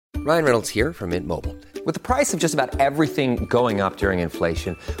Ryan Reynolds here from Mint Mobile. With the price of just about everything going up during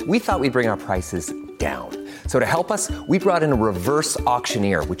inflation, we thought we'd bring our prices down. So to help us, we brought in a reverse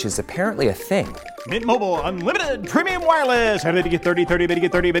auctioneer, which is apparently a thing. Mint Mobile Unlimited Premium Wireless. How to get 30, 30, bit to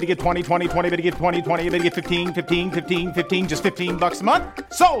get 30, bit to get 20, 20, 20, bit to get 20, 20, bit to get 15, 15, 15, 15, just $15 a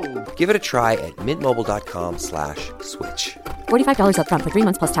month? Sold! Give it a try at mintmobile.com/switch. $45 up front for 3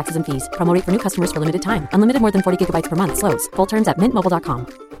 months plus taxes and fees. Promo rate for new customers for limited time. Unlimited more than 40 gigabytes per month. Slows full terms at mintmobile.com.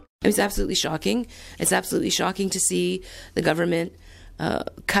 It was absolutely shocking. It's absolutely shocking to see the government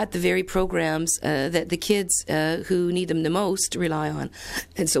cut the very programs that the kids who need them the most rely on.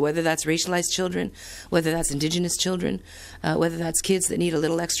 And so whether that's racialized children, whether that's Indigenous children, whether that's kids that need a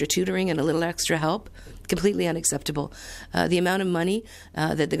little extra tutoring and a little extra help, completely unacceptable. The amount of money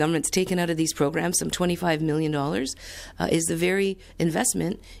that the government's taken out of these programs, some $25 million, is the very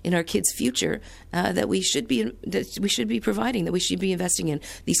investment in our kids' future that we should be providing, that we should be investing in.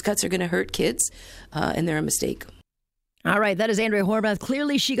 These cuts are going to hurt kids, and they're a mistake. All right, that is Andrea Horwath.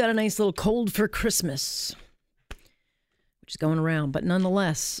 Clearly, she got a nice little cold for Christmas, which is going around. But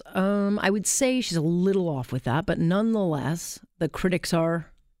nonetheless, I would say she's a little off with that. But nonetheless, the critics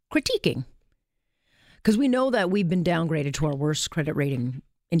are critiquing. Because we know that we've been downgraded to our worst credit rating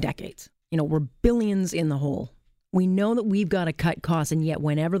in decades. You know, we're billions in the hole. We know that we've got to cut costs. And yet,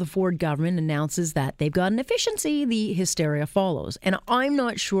 whenever the Ford government announces that they've got an efficiency, the hysteria follows. And I'm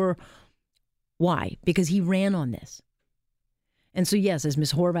not sure why, because he ran on this. And so, yes, as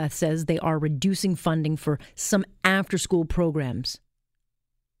Ms. Horwath says, they are reducing funding for some after-school programs.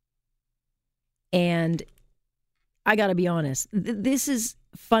 And I got to be honest, this is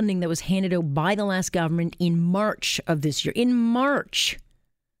funding that was handed out by the last government in March of this year. In March.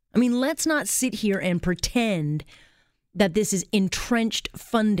 I mean, let's not sit here and pretend that this is entrenched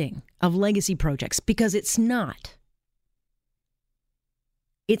funding of legacy projects, because it's not.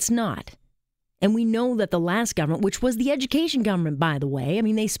 It's not. And we know that the last government, which was the education government, by the way, I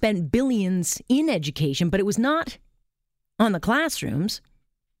mean, they spent billions in education, but it was not on the classrooms.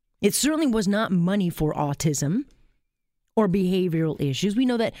 It certainly was not money for autism or behavioral issues. We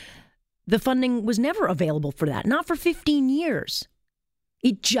know that the funding was never available for that, not for 15 years.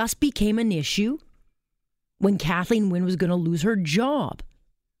 It just became an issue when Kathleen Wynne was going to lose her job.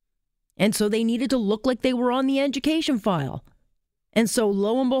 And so they needed to look like they were on the education file. And so,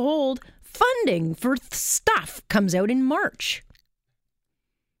 lo and behold, funding for stuff comes out in March.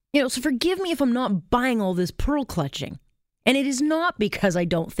 You know, so forgive me if I'm not buying all this pearl clutching. And it is not because I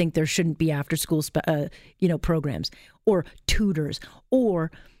don't think there shouldn't be after-school programs or tutors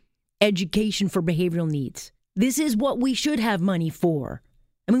or education for behavioral needs. This is what we should have money for.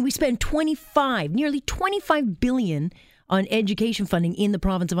 I mean, we spend nearly $25 billion on education funding in the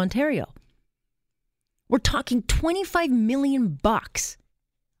province of Ontario. We're talking $25 million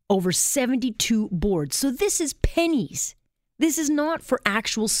over 72 boards. So this is pennies. This is not for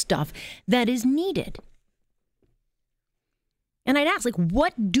actual stuff that is needed. And I'd ask,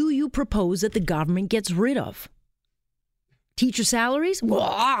 what do you propose that the government gets rid of? Teacher salaries?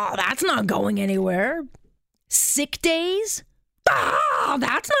 Well, that's not going anywhere. Sick days?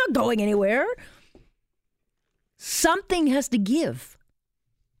 That's not going anywhere. Something has to give.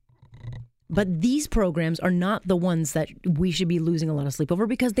 But these programs are not the ones that we should be losing a lot of sleep over,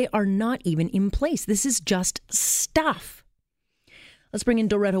 because they are not even in place. This is just stuff. Let's bring in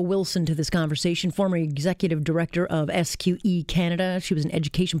Doretta Wilson to this conversation, former executive director of SQE Canada. She was an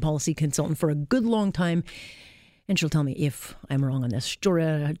education policy consultant for a good long time, and she'll tell me if I'm wrong on this.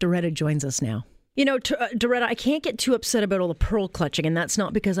 Doretta joins us now. You know, Doretta, I can't get too upset about all the pearl clutching, and that's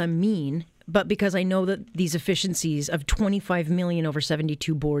not because I'm mean, but because I know that these efficiencies of $25 million over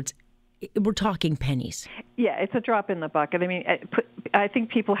 72 boards, we're talking pennies. Yeah, it's a drop in the bucket. I mean, I think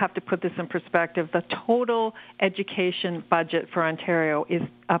people have to put this in perspective. The total education budget for Ontario is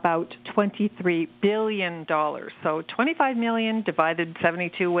about $23 billion. So $25 million divided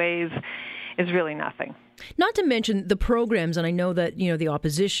 72 ways is really nothing. Not to mention the programs, and I know that, you know, the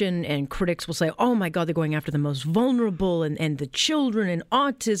opposition and critics will say, oh my God, they're going after the most vulnerable and the children and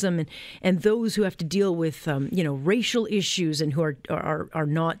autism and those who have to deal with, racial issues and who are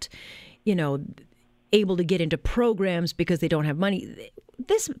not, able to get into programs because they don't have money.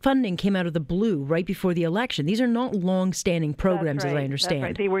 This funding came out of the blue right before the election. These are not long-standing programs, as I understand.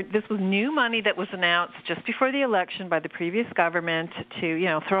 That's right. This was new money that was announced just before the election by the previous government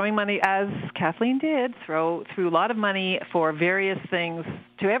to, throwing money, as Kathleen did, through a lot of money for various things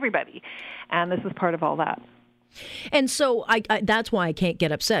to everybody. And this is part of all that. And so I that's why I can't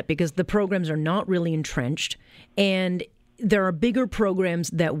get upset, because the programs are not really entrenched, and there are bigger programs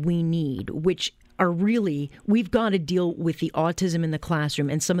that we need, which are really, we've got to deal with the autism in the classroom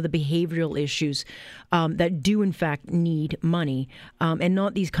and some of the behavioral issues that do in fact need money, and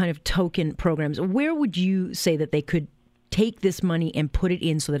not these kind of token programs. Where would you say that they could take this money and put it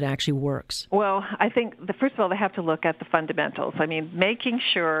in so that it actually works? Well, I think, first of all, they have to look at the fundamentals. I mean, making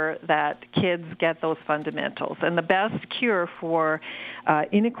sure that kids get those fundamentals. And the best cure for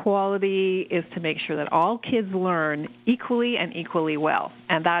inequality is to make sure that all kids learn equally and equally well.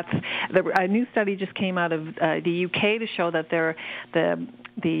 And that's, a new study just came out of the UK to show that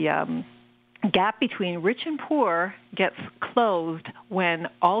the gap between rich and poor gets closed when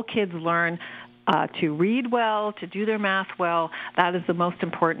all kids learn to read well, to do their math well. That is the most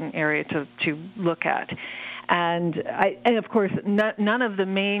important area to look at. And of course, none of the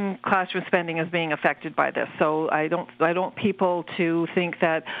main classroom spending is being affected by this. So I don't want people to think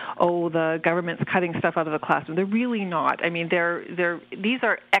that, the government's cutting stuff out of the classroom. They're really not. I mean, these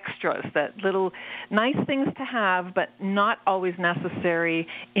are extras, that little nice things to have, but not always necessary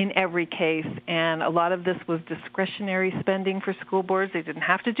in every case. And a lot of this was discretionary spending for school boards. They didn't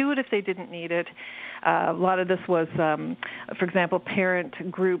have to do it if they didn't need it. A lot of this was, for example,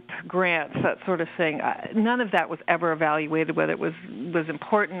 parent group grants, that sort of thing. None of that was ever evaluated, whether it was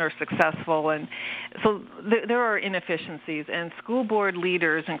important or successful. And so there are inefficiencies. And school board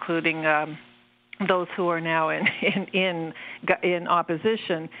leaders, including those who are now in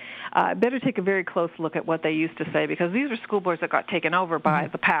opposition, better take a very close look at what they used to say, because these are school boards that got taken over by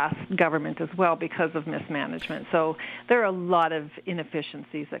the past government as well because of mismanagement. So there are a lot of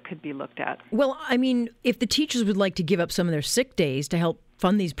inefficiencies that could be looked at. Well, I mean, if the teachers would like to give up some of their sick days to help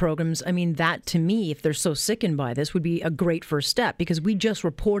fund these programs, I mean, that to me, if they're so sickened by this, would be a great first step, because we just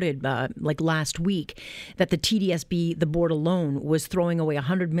reported like last week that the TDSB, the board alone, was throwing away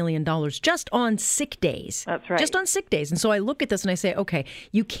 $100 million just on sick days. That's right. Just on sick days. And so I look at this and I say, okay,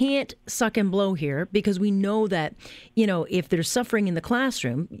 you can't suck and blow here, because we know that, if there's suffering in the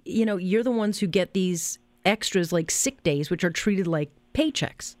classroom, you're the ones who get these extras like sick days, which are treated like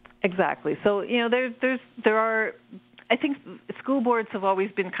paychecks. Exactly. So, there are, I think school boards have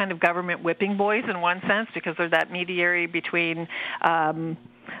always been kind of government whipping boys in one sense, because they're that mediator between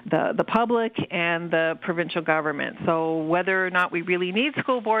the public and the provincial government. So whether or not we really need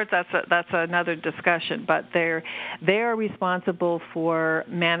school boards, that's another discussion. But they are responsible for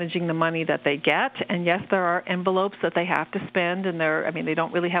managing the money that they get. And yes, there are envelopes that they have to spend, and they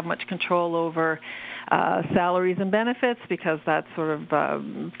don't really have much control over salaries and benefits, because that's sort of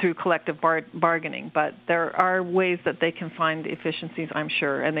through collective bargaining. But there are ways that they can find efficiencies, I'm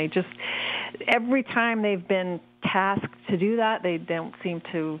sure. And they just, every time they've been tasked to do that, they don't seem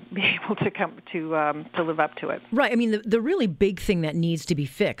to be able to come to live up to it. Right. I mean, the really big thing that needs to be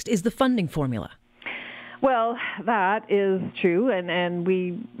fixed is the funding formula. Well, that is true, and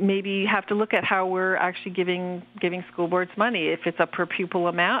we maybe have to look at how we're actually giving school boards money. If it's a per pupil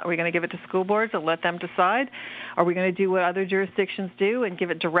amount, are we going to give it to school boards and let them decide? Are we going to do what other jurisdictions do and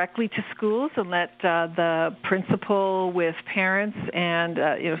give it directly to schools and let the principal with parents and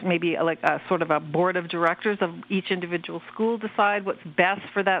maybe like a sort of a board of directors of each individual school decide what's best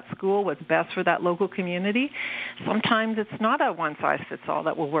for that school, what's best for that local community? Sometimes it's not a one-size-fits-all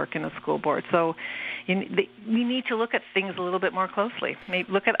that will work in a school board. So we need to look at things a little bit more closely.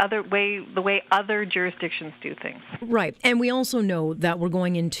 Maybe look at the way other jurisdictions do things. Right. And we also know that we're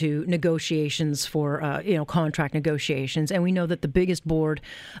going into negotiations for, contract negotiations. And we know that the biggest board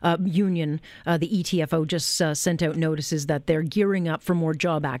union, the ETFO, just sent out notices that they're gearing up for more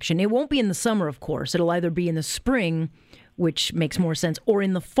job action. It won't be in the summer, of course. It'll either be in the spring, which makes more sense, or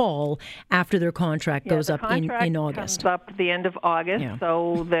in the fall after their contract goes up in August. Comes up at the end of August. Yeah.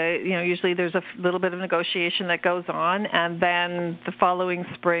 So usually there's a little bit of negotiation that goes on, and then the following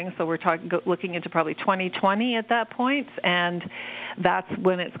spring. So we're looking into probably 2020 at that point, and that's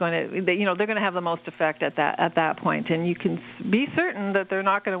when it's going to. They're going to have the most effect at that point, and you can be certain that they're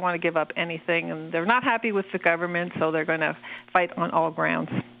not going to want to give up anything, and they're not happy with the government, so they're going to fight on all grounds.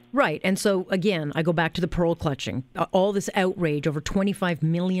 Right. And so, again, I go back to the pearl clutching. All this outrage over $25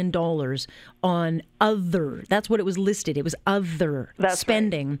 million on other. That's what it was listed. It was other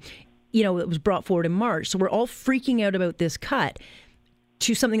spending. Right. It was brought forward in March. So we're all freaking out about this cut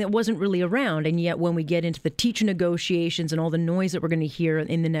to something that wasn't really around. And yet when we get into the teacher negotiations and all the noise that we're going to hear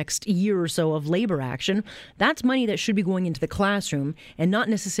in the next year or so of labor action, that's money that should be going into the classroom and not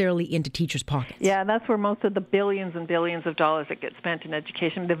necessarily into teachers' pockets. Yeah, and that's where most of the billions and billions of dollars that get spent in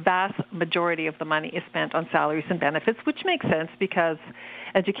education, the vast majority of the money is spent on salaries and benefits, which makes sense because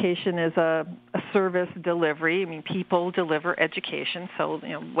education is a service delivery. I mean, people deliver education. So,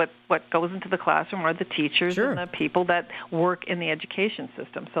 what goes into the classroom are the teachers and the people that work in the education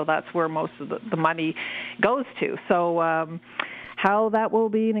system. So that's where most of the money goes to. So how that will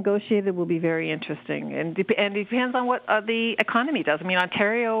be negotiated will be very interesting. And it depends on what the economy does. I mean,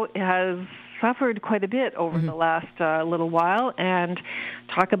 Ontario has suffered quite a bit over the last little while, and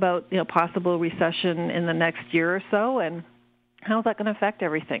talk about possible recession in the next year or so, and how's that going to affect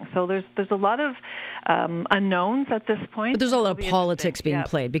everything? So there's a lot of unknowns at this point. But there's a lot of politics being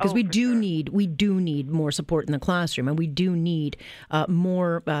played, because we do need more support in the classroom, and we do need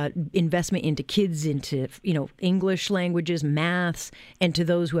more investment into kids, into English languages, maths, and to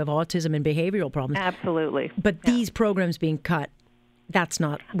those who have autism and behavioral problems. Absolutely. But these programs being cut, that's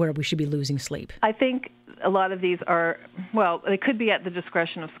not where we should be losing sleep. I think a lot of these are, they could be at the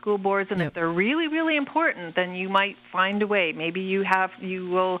discretion of school boards, and if they're really, really important, then you might find a way. Maybe you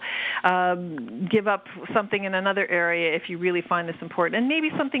will give up something in another area if you really find this important. And maybe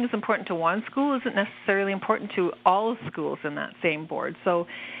something is important to one school isn't necessarily important to all schools in that same board. So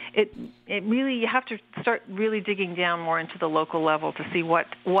it really, you have to start really digging down more into the local level to see what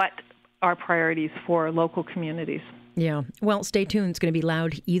are priorities for local communities. Yeah. Well, stay tuned. It's going to be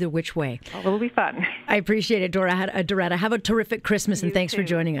loud either which way. Oh, it'll be fun. I appreciate it, Doretta. Have a terrific Christmas, and thanks for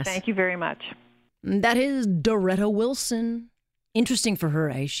joining us. Thank you very much. That is Doretta Wilson. Interesting for her,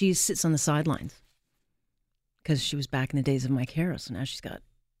 eh? She sits on the sidelines because she was back in the days of Mike Harris, and now she's got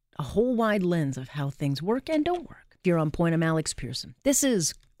a whole wide lens of how things work and don't work. You're on Point. I'm Alex Pearson. This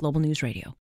is Global News Radio.